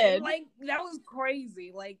good. Did. Like that was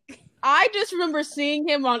crazy. Like I just remember seeing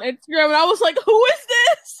him on Instagram and I was like, who is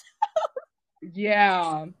this?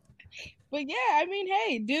 Yeah. But yeah, I mean,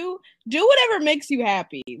 hey, do whatever makes you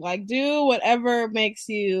happy. Like do whatever makes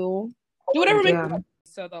you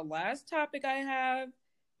So the last topic I have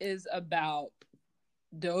is about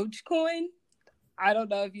Dogecoin. I don't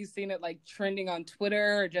know if you've seen it like trending on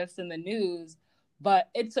Twitter or just in the news, but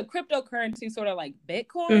it's a cryptocurrency sort of like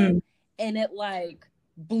Bitcoin, and it like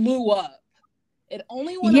blew up. It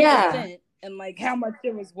only went up a cent and like how much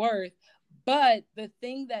it was worth. But the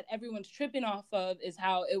thing that everyone's tripping off of is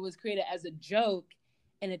how it was created as a joke,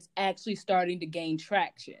 and it's actually starting to gain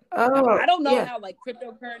traction. Oh, now, I don't know how like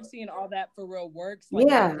cryptocurrency and all that for real works. Like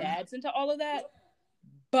my dad's into all of that,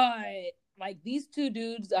 but like these two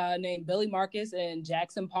dudes named Billy Marcus and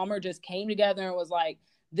Jackson Palmer just came together and was like,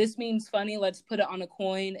 this means funny, let's put it on a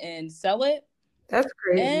coin and sell it. That's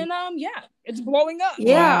crazy. And it's blowing up.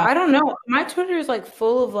 Yeah, wow. I don't know. My Twitter is like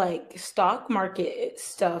full of like stock market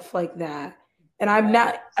stuff like that. And I'm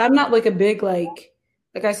not like a big like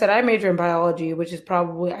I said, I major in biology, which is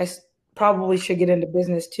I probably should get into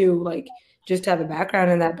business too, like just to have a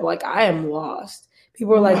background in that. But like I am lost.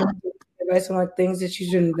 People are like advice on like things that you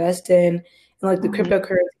should invest in and like the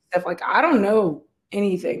cryptocurrency stuff. Like I don't know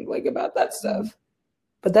anything like about that stuff.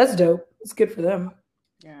 But that's dope. It's good for them.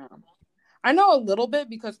 Yeah. I know a little bit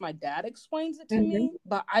because my dad explains it to me,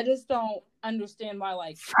 but I just don't understand why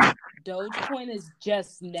like Dogecoin is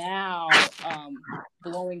just now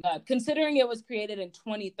blowing up, considering it was created in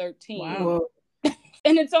 2013. Wow.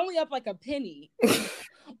 And it's only up like a penny.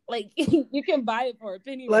 Like you can buy it for a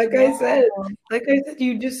penny. Like I said,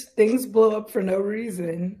 you just things blow up for no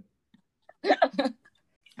reason.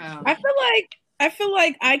 I feel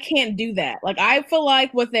like I can't do that. Like I feel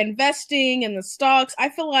like with investing in the stocks, I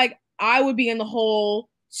feel like I would be in the hole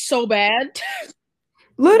so bad.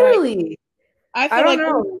 Literally. I feel like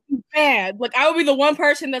bad. Like I would be the one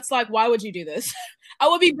person that's like, why would you do this? I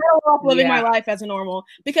would be better off living my life as a normal,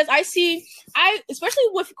 because especially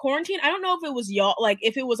with quarantine, I don't know if it was y'all, like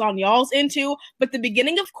if it was on y'all's end too, but the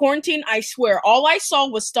beginning of quarantine, I swear, all I saw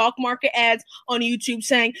was stock market ads on YouTube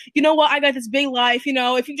saying, you know what, I got this big life, you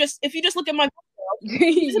know, if you just look at my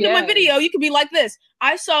listen to my video, you could be like this.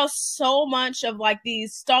 I saw so much of like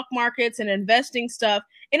these stock markets and investing stuff,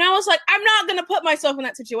 and I was like, I'm not going to put myself in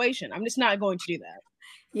that situation. I'm just not going to do that.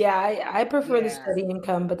 Yeah, I prefer the steady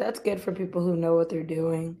income, but that's good for people who know what they're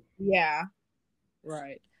doing. Yeah.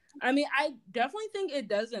 Right. I mean, I definitely think it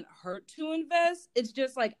doesn't hurt to invest. It's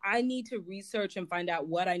just like I need to research and find out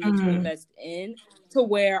what I need to invest in to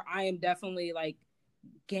where I am definitely like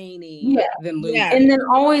gaining than losing. And then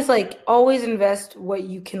always invest what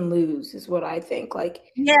you can lose is what I think.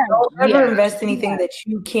 Like, don't ever invest anything that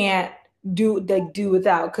you can't do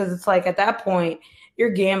without, because it's like at that point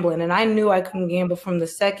you're gambling. And I knew I couldn't gamble from the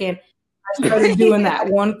second I started doing that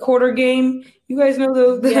 1 quarter game. You guys know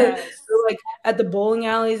those like at the bowling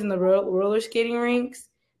alleys and the roller skating rinks.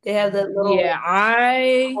 They have that little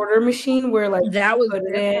quarter machine where like that was put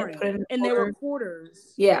different. it in and they were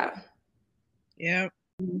quarters. Yeah.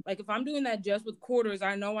 Like if I'm doing that just with quarters,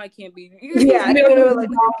 I know I can't be like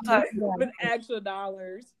all time with actual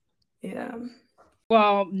dollars. Yeah.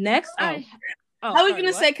 Well, next I was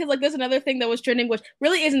gonna say, because like there's another thing that was trending, which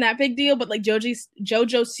really isn't that big deal, but like JoJo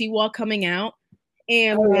Siwa coming out,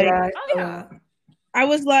 and I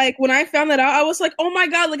was like, when I found that out, I was like, oh my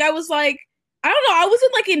god, like I was like, I don't know, I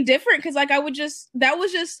wasn't like indifferent, because like I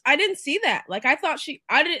didn't see that, like I thought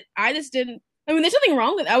I just didn't. I mean, there's nothing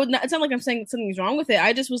wrong with it. It's not like I'm saying something's wrong with it.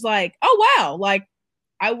 I just was like, oh wow, like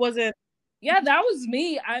I wasn't. Yeah, that was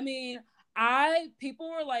me. I mean, people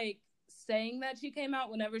were like saying that she came out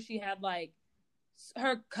whenever she had like.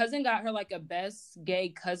 Her cousin got her like a best gay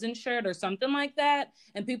cousin shirt or something like that,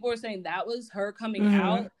 and people were saying that was her coming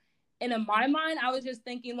out. And in my mind, I was just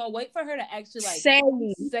thinking, well, wait for her to actually like say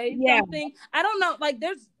something. I don't know, like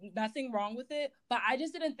there's nothing wrong with it, but I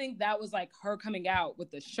just didn't think that was like her coming out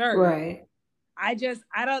with the shirt. Right. I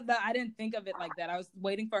don't know. I didn't think of it like that. I was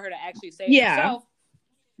waiting for her to actually say it herself,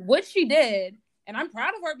 which she did, and I'm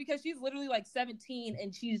proud of her because she's literally like 17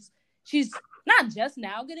 and she's not just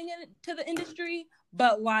now getting into the industry,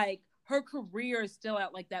 but like her career is still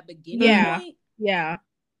at like that beginning point. Yeah.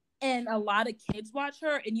 And a lot of kids watch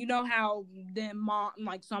her, and you know how then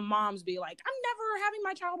some moms be like, I'm never having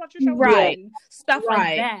my child watch your show, right? And stuff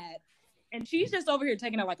like that. And she's just over here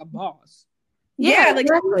taking it like a boss. Yeah, like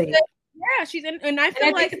exactly. She's in, and I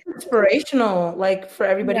feel like it's inspirational, like for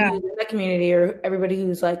everybody who's in that community or everybody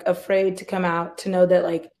who's like afraid to come out, to know that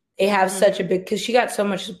like they have such a big, because she got so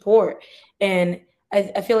much support, and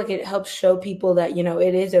I feel like it helps show people that, you know,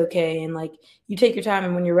 it is okay, and like you take your time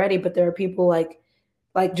and when you're ready. But there are people like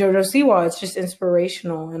JoJo Siwa. It's just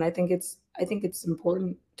inspirational, and I think it's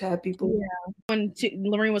important to have people. Yeah. When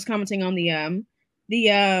Lorraine was commenting on the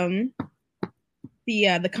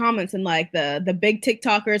comments, and like the big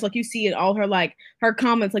TikTokers, like you see in all her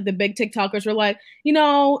comments, like the big TikTokers were like, you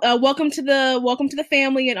know, welcome to the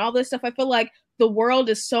family and all this stuff. I feel like the world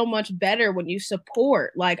is so much better when you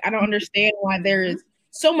support. Like, I don't understand why there is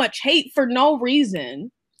so much hate for no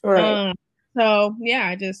reason. Right. So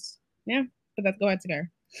yeah, but that's, go ahead, Cigar.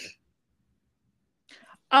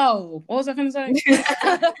 Oh, what was I gonna say?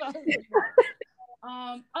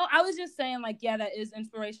 I was just saying, like, yeah, that is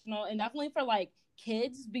inspirational, and definitely for like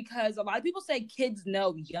kids, because a lot of people say kids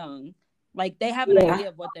know young, like they have an idea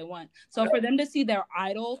of what they want. So for them to see their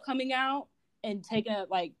idol coming out and taking it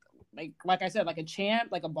like I said, like a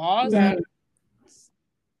champ, like a boss, it's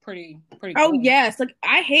pretty cool. Oh yes, like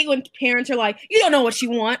I hate when parents are like, you don't know what you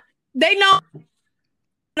want. They know.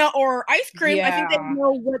 Or ice cream. I think they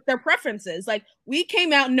know what their preference is. Like, we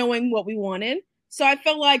came out knowing what we wanted. So I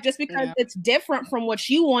feel like just because it's different from what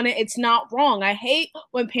you wanted, it's not wrong. I hate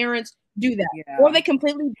when parents do that. Or they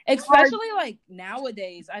completely... Especially like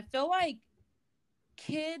nowadays, I feel like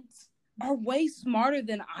kids are way smarter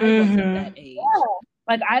than I was at that age. Yeah.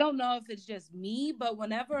 Like, I don't know if it's just me, but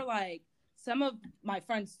whenever like some of my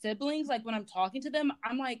friends' siblings, like when I'm talking to them,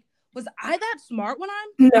 I'm like, was I that smart when I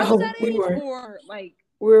was that age? Or like...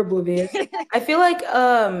 We're oblivious. I feel like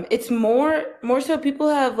it's more so people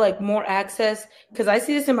have like more access, because I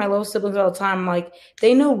see this in my little siblings all the time. Like,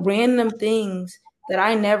 they know random things that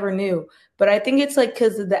I never knew. But I think it's like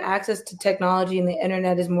because of the access to technology and the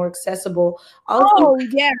internet is more accessible. Also,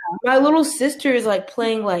 my little sister is like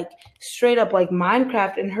playing like straight up like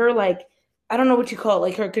Minecraft, and her like, I don't know what you call it,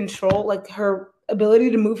 like her control, like her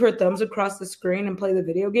ability to move her thumbs across the screen and play the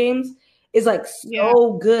video games is like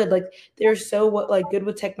so good. Like, they're so like good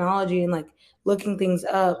with technology and like looking things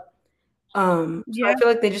up. So I feel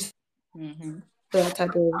like they just that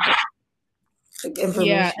type of like, information.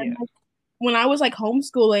 Yeah. And, like, when I was like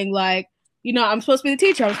homeschooling, like, you know, I'm supposed to be the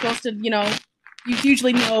teacher. I'm supposed to, you know, you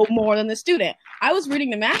usually know more than the student. I was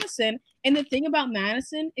reading to Madison, and the thing about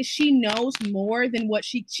Madison is she knows more than what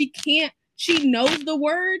she she knows the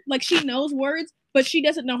word, like she knows words, but she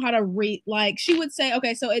doesn't know how to read. Like she would say,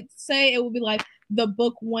 okay, so it would be like the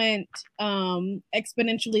book went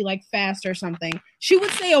exponentially like fast or something. She would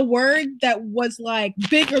say a word that was like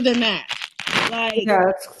bigger than that. Like, yeah,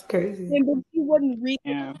 that's crazy. And she wouldn't read.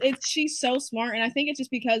 Yeah. She's so smart, and I think it's just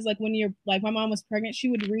because like when you're like, my mom was pregnant, she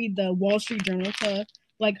would read the Wall Street Journal to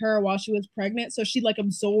like her while she was pregnant, so she like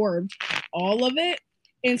absorbed all of it,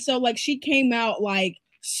 and so like she came out like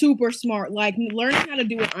super smart, like learning how to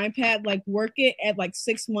do an iPad, like work it at like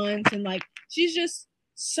 6 months, and like she's just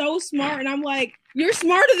so smart, and I'm like, you're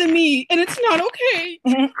smarter than me, and it's not okay.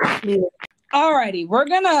 Yeah. Alrighty, we're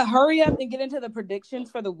gonna hurry up and get into the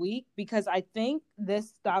predictions for the week because I think this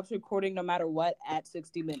stops recording no matter what at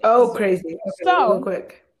 60 minutes. Oh, crazy. Okay, so real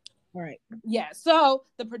quick. All right. Yeah, so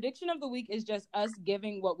the prediction of the week is just us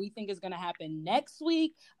giving what we think is going to happen next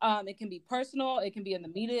week. It can be personal, it can be in the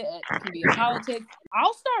media, it can be in politics.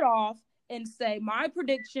 I'll start off and say my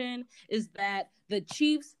prediction is that the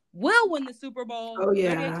Chiefs will win the Super Bowl. Oh,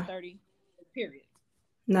 yeah. 38-30, period.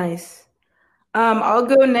 Nice. I'll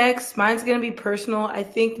go next. Mine's going to be personal. I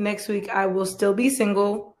think next week I will still be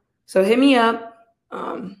single, so hit me up.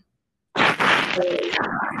 I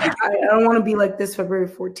don't want to be like this February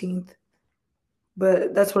 14th,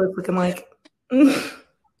 but that's what it's looking like. Okay,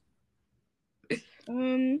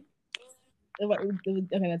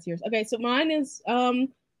 that's yours. Okay, so mine is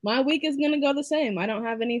my week is gonna go the same. I don't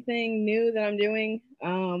have anything new that I'm doing.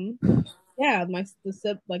 Yeah, my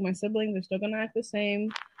siblings are still gonna act the same.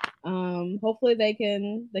 Hopefully they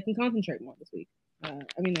can concentrate more this week.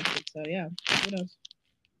 Next week. So yeah, who knows?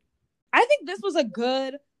 I think this was a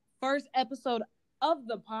good first episode of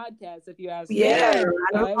the podcast, if you ask me. Yeah.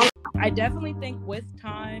 I definitely think with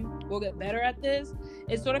time we'll get better at this.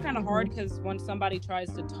 It's sort of kind of hard because when somebody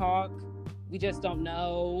tries to talk, we just don't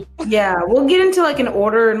know. Yeah, we'll get into like an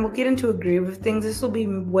order and we'll get into a groove of things. This will be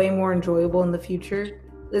way more enjoyable in the future.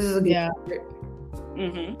 This is a good start.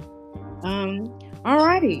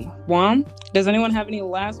 Alrighty. Juan, does anyone have any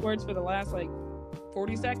last words for the last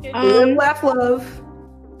 40 seconds? Laugh,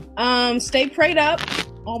 love. Stay prayed up.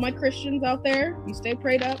 All my Christians out there, you stay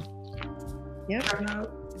prayed up. Yep.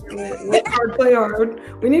 Work hard, play hard.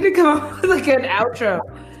 We need to come up with like an outro.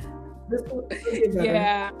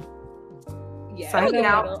 Yeah. Signing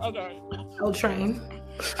out. Okay. I'll train.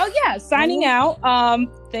 Oh yeah, signing out.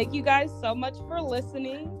 Thank you guys so much for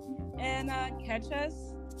listening, and catch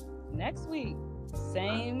us next week.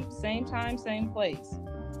 Same time, same place.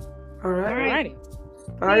 All right.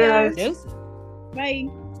 Alrighty. Bye guys.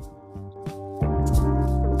 Bye.